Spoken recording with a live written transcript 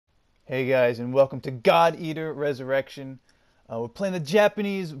Hey guys, and welcome to God Eater Resurrection. We're playing the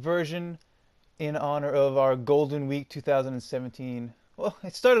Japanese version in honor of our Golden Week 2017. Well,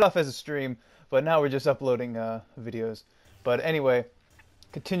 it started off as a stream, but now we're just uploading videos. But anyway,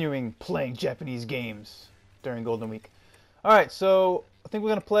 continuing playing Japanese games during Golden Week. Alright, so I think we're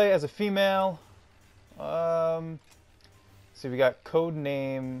going to play as a female. See, we got code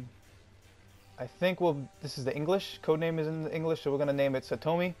name. I think this is the English. Code name is in the English, so we're going to name it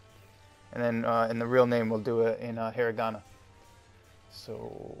Satomi. And then in the real name, we'll do it in hiragana.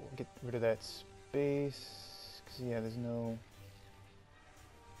 So get rid of that space. Cause yeah, there's no.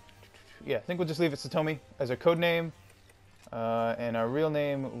 Yeah, I think we'll just leave it Satomi as our code name. And our real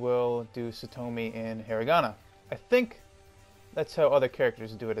name will do Satomi in hiragana. I think that's how other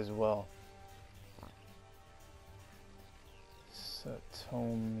characters do it as well.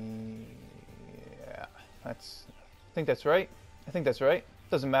 Satomi. Yeah, I think that's right. I think that's right.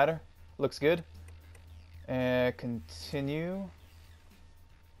 Doesn't matter. Looks good. And continue.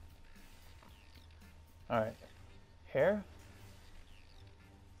 Alright. Hair?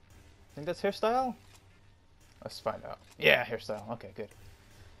 I think that's hairstyle? Let's find out. Yeah, hairstyle. Okay, good.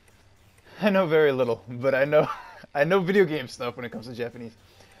 I know very little, but I know I know video game stuff when it comes to Japanese.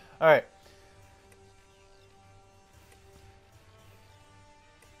 Alright.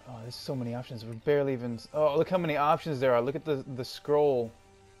 Oh, there's so many options. We're barely even... Oh, look how many options there are. Look at the scroll.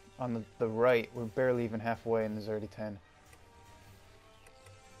 On the right, we're barely even halfway and there's already 10.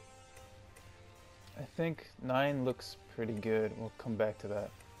 I think 9 looks pretty good. We'll come back to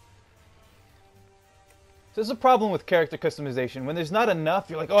that. So there's a problem with character customization. When there's not enough,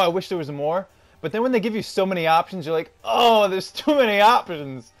 you're like, oh, I wish there was more. But then when they give you so many options, you're like, oh, there's too many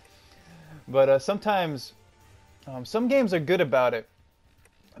options. But sometimes, some games are good about it.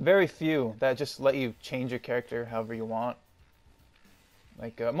 Very few that just let you change your character however you want.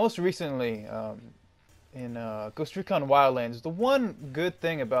 Like, most recently, in Ghost Recon Wildlands, the one good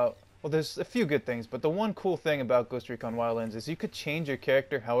thing about... Well, there's a few good things, but the one cool thing about Ghost Recon Wildlands is you could change your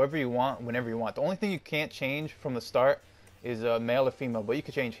character however you want, whenever you want. The only thing you can't change from the start is male or female, but you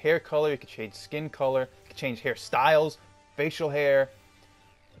could change hair color, you could change skin color, you could change hairstyles, facial hair,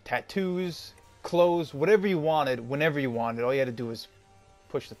 tattoos, clothes, whatever you wanted, whenever you wanted. All you had to do was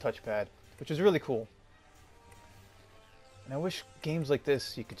push the touchpad, which is really cool. And I wish games like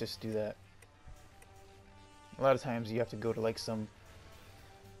this, you could just do that. A lot of times you have to go to like some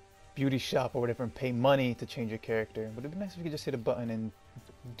beauty shop or whatever and pay money to change your character. But it'd be nice if you could just hit a button and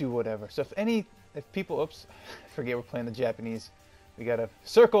do whatever. So if people, oops, I forget we're playing the Japanese. We got a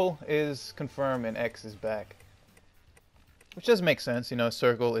circle is confirm and X is back. Which does make sense, you know,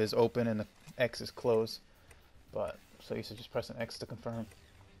 circle is open and the X is closed. But, so you should just press an X to confirm.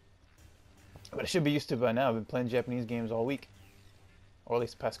 But I should be used to it by now. I've been playing Japanese games all week. Or at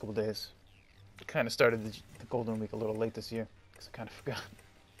least the past couple days. I kind of started the Golden Week a little late this year. Because I kind of forgot.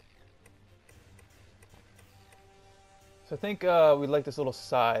 So I think we like this little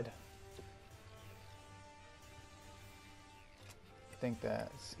side. I think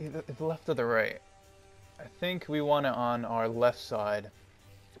that's either the left or the right. I think we want it on our left side.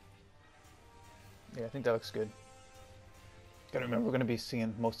 Yeah, I think that looks good. Gotta remember, we're going to be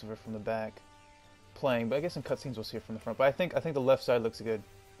seeing most of it from the back. Playing, but I guess in cutscenes we'll see it from the front. But I think the left side looks good.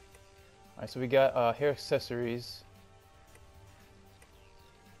 Alright, so we got hair accessories.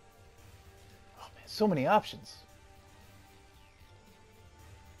 Oh man, so many options.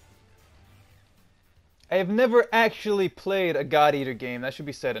 I have never actually played a God Eater game, that should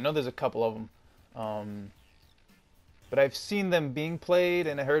be said. I know there's a couple of them. But I've seen them being played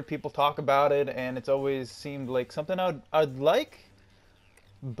and I heard people talk about it and it's always seemed like something I'd like.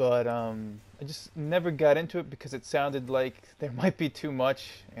 But I just never got into it because it sounded like there might be too much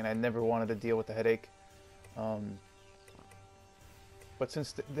and I never wanted to deal with the headache. But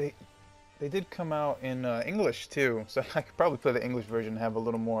since they did come out in English too, so I could probably play the English version and have a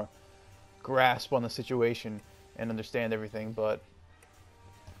little more grasp on the situation and understand everything. But,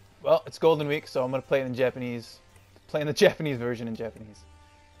 well, it's Golden Week, so I'm going to play it in Japanese, playing the Japanese version in Japanese,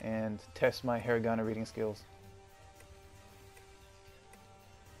 and test my hiragana reading skills.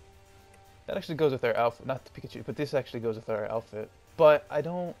 That actually goes with our outfit, not the Pikachu, but this actually goes with our outfit. But I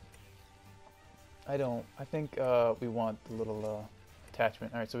think we want the little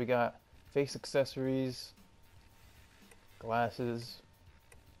attachment. Alright, so we got face accessories, glasses.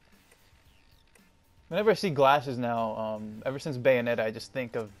 Whenever I see glasses now, ever since Bayonetta, I just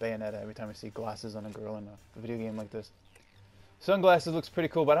think of Bayonetta every time I see glasses on a girl in a video game like this. Sunglasses looks pretty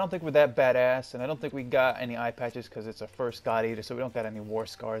cool, but I don't think we're that badass, and I don't think we got any eye patches because it's our first God Eater, so we don't got any war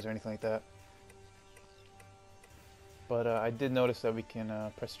scars or anything like that. But I did notice that we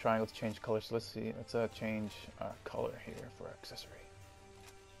can press triangle to change color. So let's see. Let's change our color here for our accessory.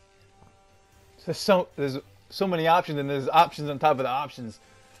 So there's so many options, and there's options on top of the options.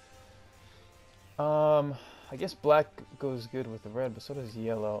 I guess black goes good with the red, but so does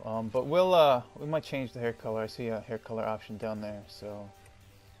yellow. But we might change the hair color. I see a hair color option down there, so.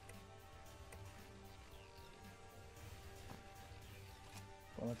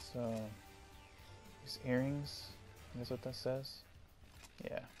 Well, let's use earrings. That's what that says.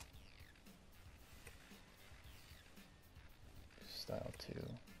 Yeah. Style 2.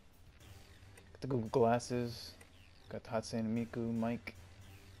 Got the Google glasses. Got the Hatsune Miku mic.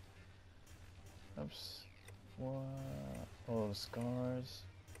 Oops. What? Oh, the scars.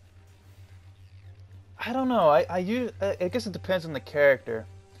 I don't know. I guess it depends on the character,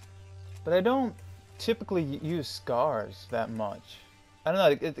 but I don't typically use scars that much. I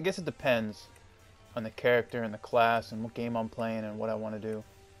don't know. I guess it depends on the character and the class and what game I'm playing and what I want to do.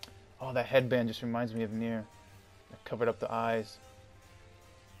 Oh, that headband just reminds me of Nier. I covered up the eyes.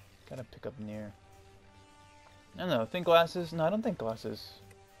 Gotta pick up Nier. I don't know. Think glasses? No, I don't think glasses.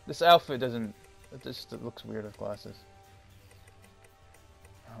 This outfit doesn't. It just looks weird with glasses.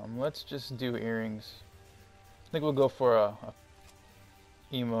 Let's just do earrings. I think we'll go for a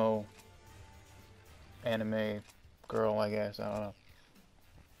emo anime girl, I guess. I don't know.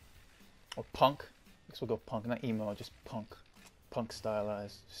 Or punk. I guess we'll go punk, not emo, just punk. Punk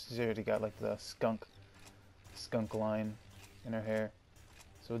stylized. She's already got like the skunk line in her hair.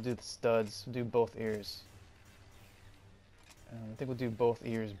 So we'll do the studs. We'll do both ears. I think we'll do both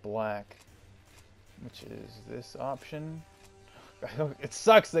ears black, which is this option. It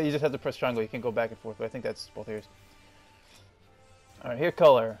sucks that you just have to press triangle. You can't go back and forth, but I think that's both ears. Alright, hair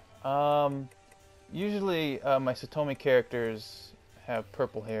color. Usually my Satomi characters have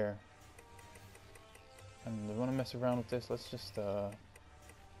purple hair. And we want to mess around with this. Let's just dark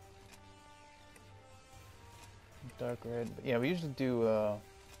red. But yeah, we usually do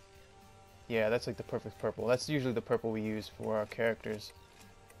yeah, that's like the perfect purple. That's usually the purple we use for our characters.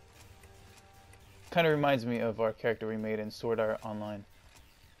 Kind of reminds me of our character we made in Sword Art Online.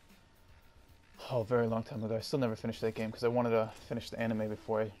 Oh, a very long time ago. I still never finished that game because I wanted to finish the anime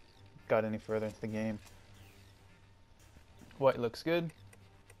before I got any further into the game. White looks good.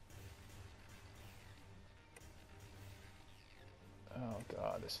 Oh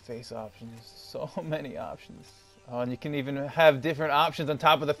god, there's face options. So many options. Oh, and you can even have different options on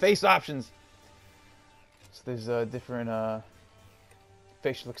top of the face options. So there's different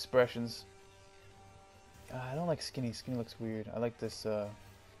facial expressions. I don't like skinny. Skinny looks weird. I like this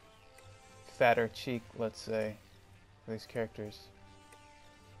fatter cheek, let's say, for these characters.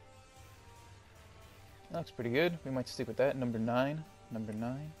 That looks pretty good. We might stick with that. Number 9. Number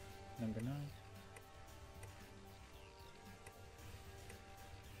 9. Number 9.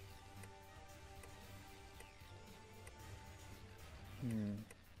 Yeah.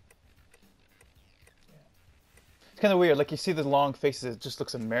 It's kind of weird. Like you see the long faces, it just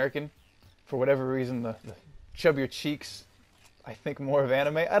looks American. For whatever reason, the chubbier cheeks, I think more of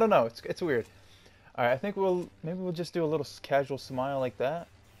anime. I don't know. It's weird. All right, I think maybe we'll just do a little casual smile like that.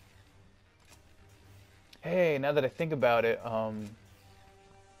 Hey, now that I think about it,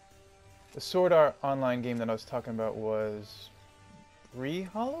 the Sword Art Online game that I was talking about was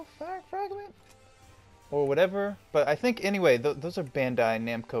Hollow Fragment or whatever. But I think anyway, those are Bandai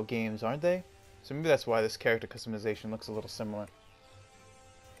Namco games, aren't they? So maybe that's why this character customization looks a little similar.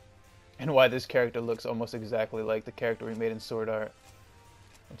 And why this character looks almost exactly like the character we made in Sword Art.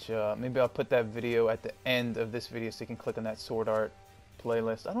 Which, maybe I'll put that video at the end of this video so you can click on that Sword Art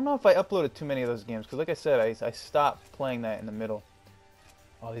playlist. I don't know if I uploaded too many of those games, because like I said, I stopped playing that in the middle.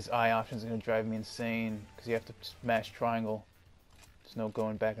 All these eye options are going to drive me insane, because you have to smash triangle. There's no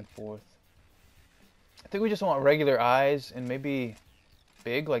going back and forth. I think we just want regular eyes, and maybe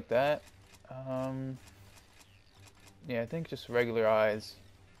big like that. Yeah, I think just regular eyes.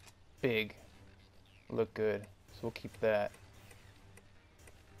 Big. Look good. So we'll keep that.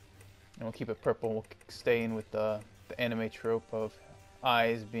 And we'll keep it purple. We'll stay in with the anime trope of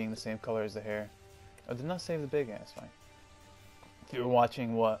eyes being the same color as the hair. Oh, did not save the big ass. Fine. If you were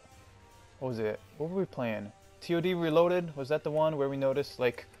watching what was it? What were we playing? TOD Reloaded? Was that the one where we noticed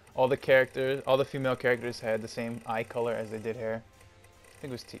like all the female characters had the same eye color as they did hair? I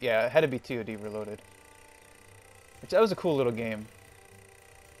think it was yeah, it had to be TOD Reloaded. Which that was a cool little game.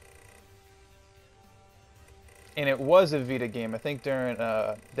 And it was a Vita game. I think during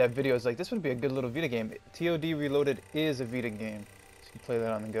that video, I was like, this would be a good little Vita game. TOD Reloaded is a Vita game. So you can play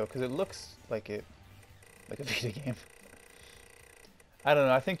that on the go, because it looks like a Vita game. I don't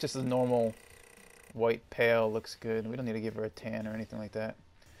know, I think just a normal white pale looks good. We don't need to give her a tan or anything like that.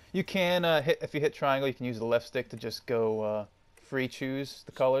 You can if you hit triangle, you can use the left stick to just go free choose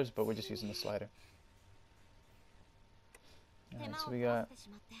the colors, but we're just using the slider. Alright, so we got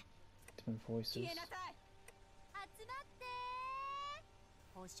different voices.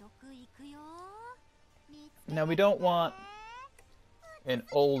 Now we don't want an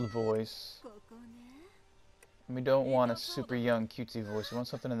old voice. And we don't want a super young cutesy voice. We want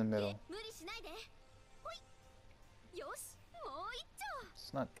something in the middle.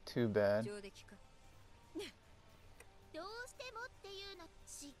 It's not too bad.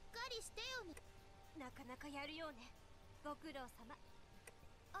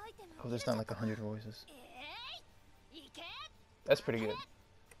 Oh, there's not like 100 voices. That's pretty good.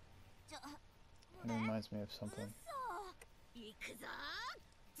 It reminds me of something.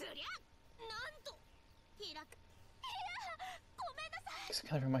 This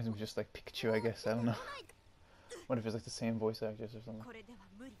kind of reminds me of just like Pikachu, I guess. I don't know. What if it's like the same voice actors or something?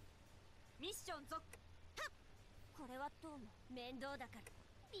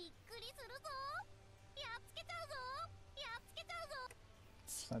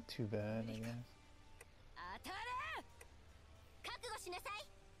 It's not too bad, I guess.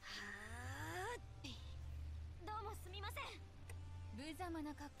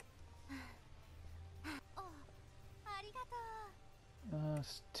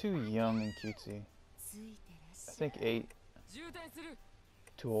 It's too young and cutesy. I think 8.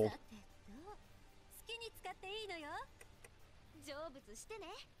 Too old.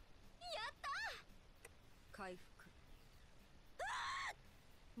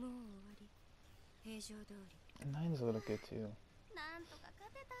 And 9's a little good too.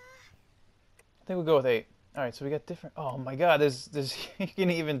 I think we'll go with 8. Alright, so we got different. Oh my god, there's you can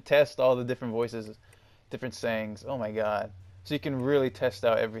even test all the different voices, different sayings. Oh my god. So you can really test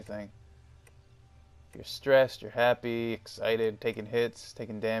out everything. If you're stressed, you're happy, excited, taking hits,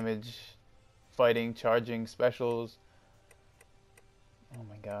 taking damage, fighting, charging, specials. Oh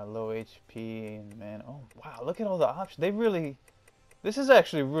my god, low HP, and man, oh wow, look at all the options. This is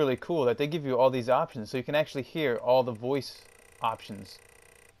actually really cool that they give you all these options so you can actually hear all the voice options.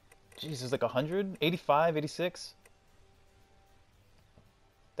 Jeez, there's like 100, 85, 86.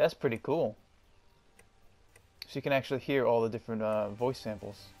 That's pretty cool. So you can actually hear all the different voice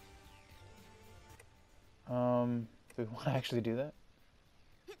samples. Do we want to actually do that?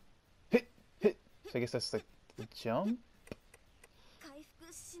 Hit, hit. So I guess that's like the jump?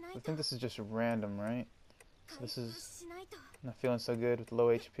 I think this is just random, right? So this is not feeling so good with low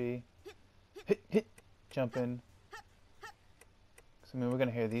HP. Hit, hit, jump in. So, I mean, we're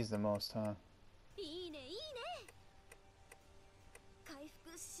gonna hear these the most, huh?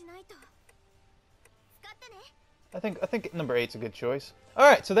 I think number 8's a good choice.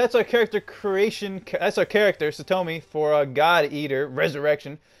 Alright, so that's our character creation. That's our character, Satomi, for God Eater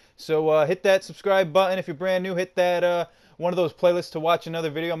Resurrection. So hit that subscribe button if you're brand new. Hit that one of those playlists to watch another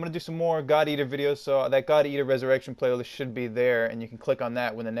video. I'm going to do some more God Eater videos, so that God Eater Resurrection playlist should be there, and you can click on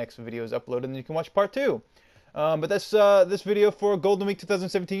that when the next video is uploaded, and you can watch part 2. But that's this video for Golden Week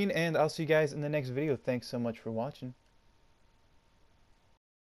 2017, and I'll see you guys in the next video. Thanks so much for watching.